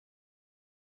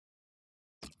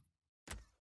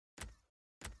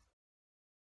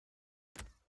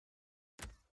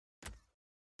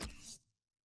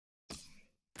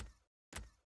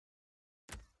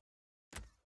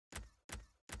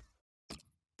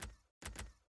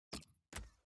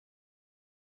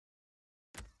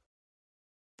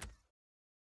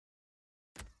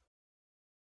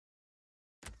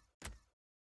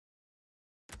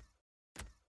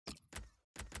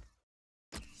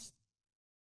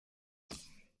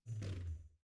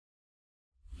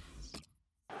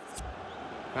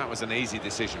That was an easy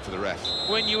decision for the ref.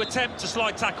 When you attempt a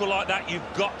slide tackle like that, you've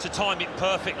got to time it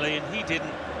perfectly, and he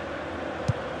didn't.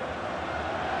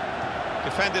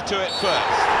 Defender to it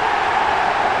first.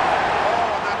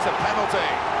 Oh, and that's a penalty.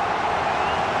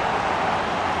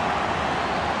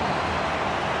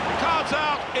 The card's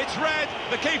out, it's red,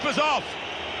 the keeper's off.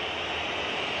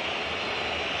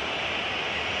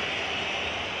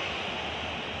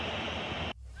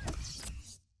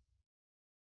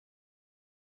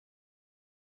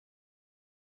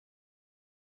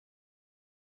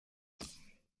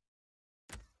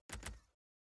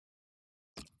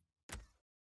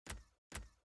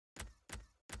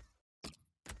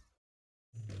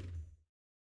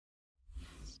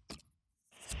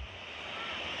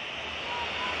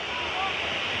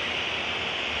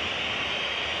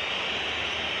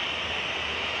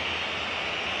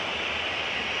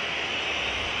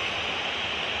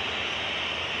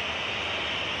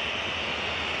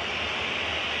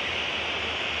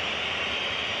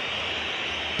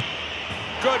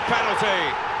 Good penalty.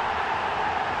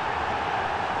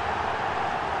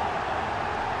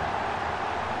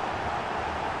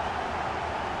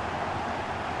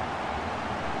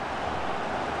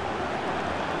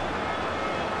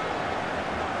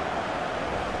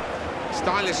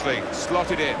 Stylishly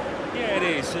slotted in. Yeah, it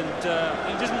is, and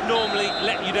he doesn't normally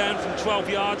let you down from 12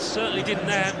 yards, certainly didn't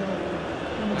there.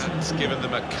 That's given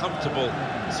them a comfortable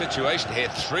situation here,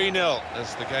 3-0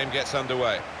 as the game gets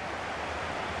underway.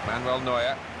 Manuel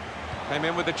Neuer came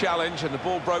in with the challenge and the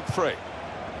ball broke free.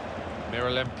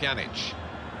 Miralem Pjanic.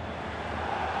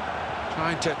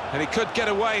 Trying to... and he could get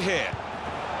away here.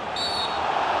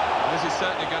 This is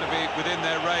certainly going to be within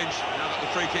their range now that the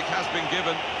free kick has been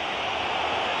given.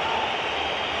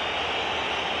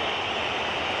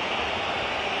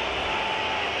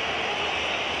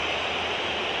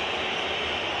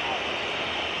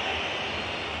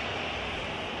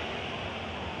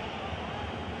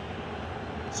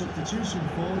 Substitution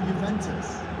for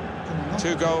Juventus.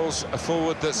 2 goals, a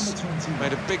forward that's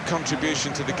made a big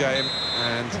contribution to the game,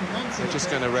 and they're just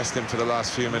going to rest him for the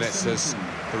last few minutes as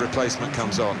the replacement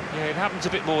comes on. Yeah, it happens a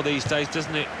bit more these days,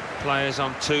 doesn't it? Players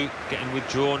on 2 getting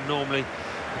withdrawn. Normally,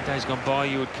 in days gone by,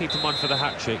 you would keep him on for the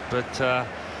hat-trick, but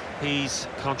he's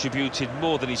contributed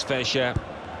more than his fair share.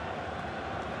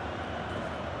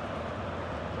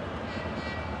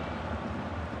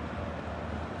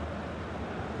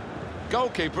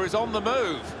 Goalkeeper is on the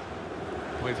move.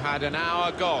 We've had an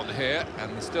hour gone here,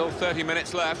 and there's still 30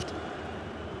 minutes left.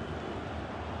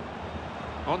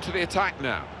 On to the attack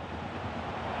now.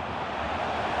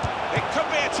 It could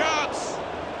be a chance!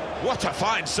 What a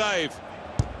fine save!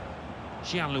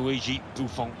 Gianluigi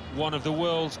Buffon, one of the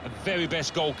world's very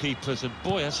best goalkeepers, and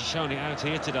boy, has he shown it out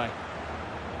here today.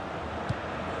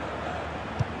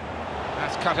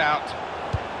 That's cut out.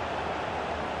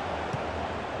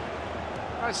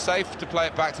 It's safe to play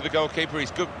it back to the goalkeeper.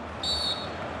 He's good.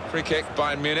 Free kick,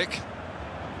 Bayern Munich.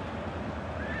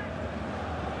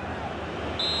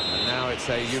 And now it's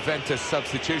a Juventus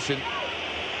substitution.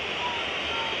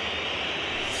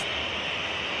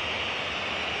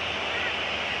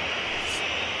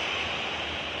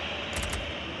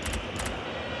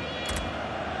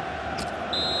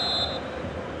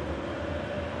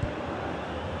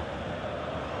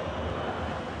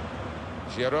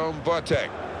 Jerome Boateng.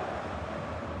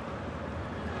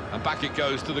 And back it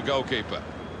goes to the goalkeeper.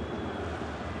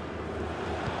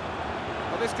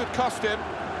 Well, this could cost him.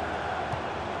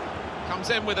 Comes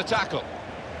in with a tackle.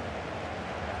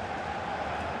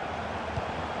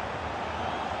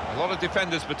 A lot of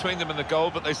defenders between them and the goal,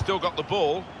 but they still got the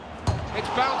ball. It's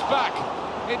bounced back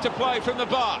into play from the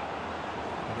bar.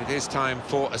 And it is time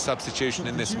for a substitution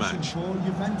in this match. For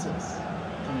Juventus.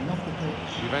 Coming off the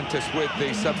pitch. Juventus with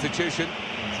the substitution.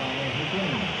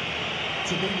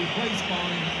 To be replaced by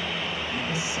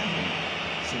number 7,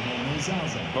 Simone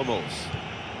Zaza. Hummels.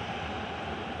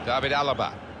 David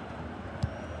Alaba.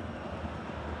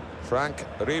 Frank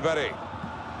Ribéry.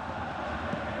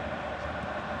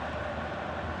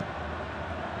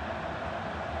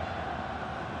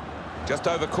 Just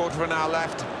over quarter of an hour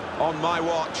left on my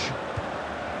watch.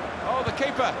 Oh, the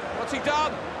keeper, what's he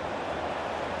done?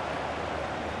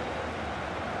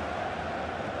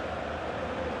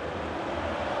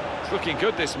 It's looking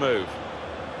good, this move.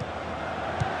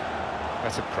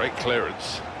 That's a great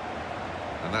clearance.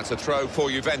 And that's a throw for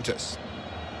Juventus.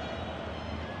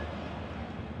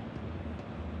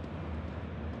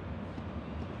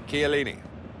 Chiellini.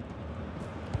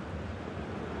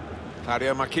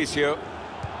 Claudio Marchisio.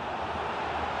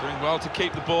 Doing well to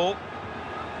keep the ball. Here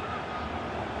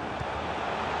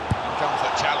comes the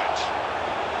challenge.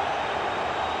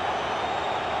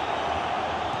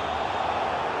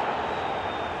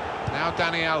 Now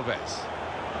Dani Alves.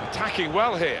 Attacking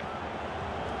well here.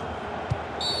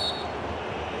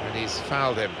 And he's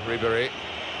fouled him, Ribéry.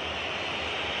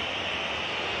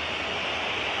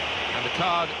 And the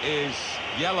card is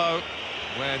yellow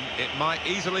when it might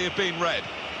easily have been red.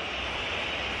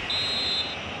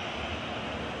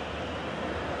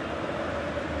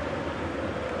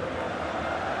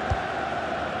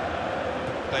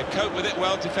 They've coped with it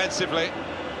well defensively.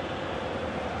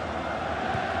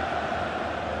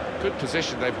 Good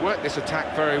position. They've worked this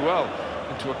attack very well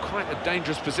into quite a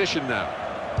dangerous position now.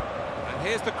 And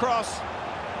here's the cross.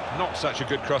 Not such a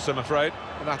good cross, I'm afraid.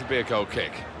 And that'll be a goal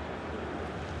kick.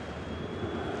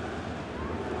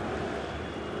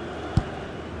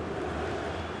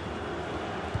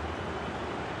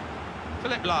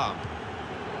 Philipp Lahm.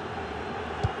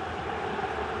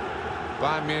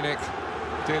 Bayern Munich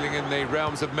dealing in the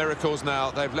realms of miracles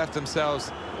now. They've left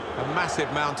themselves a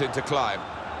massive mountain to climb.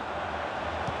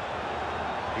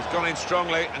 He's gone in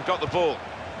strongly and got the ball.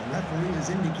 The referee has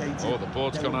indicated. Oh, the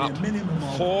board's there gone will up. be a minimum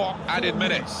of 4 added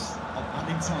minutes. of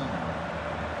added time.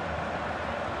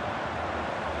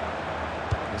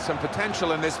 There's some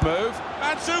potential in this move.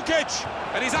 And Sukic!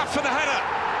 And he's up for the header.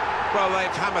 Well,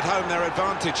 they've hammered home their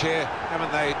advantage here,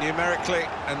 haven't they, numerically?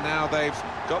 And now they've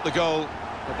got the goal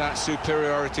that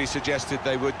superiority suggested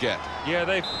they would get. Yeah,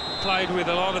 they've played with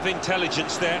a lot of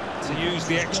intelligence there to use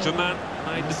the extra man,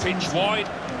 made the pitch wide,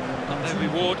 got their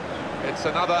reward. It's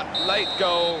another late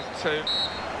goal to...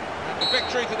 And the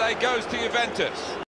victory today goes to Juventus.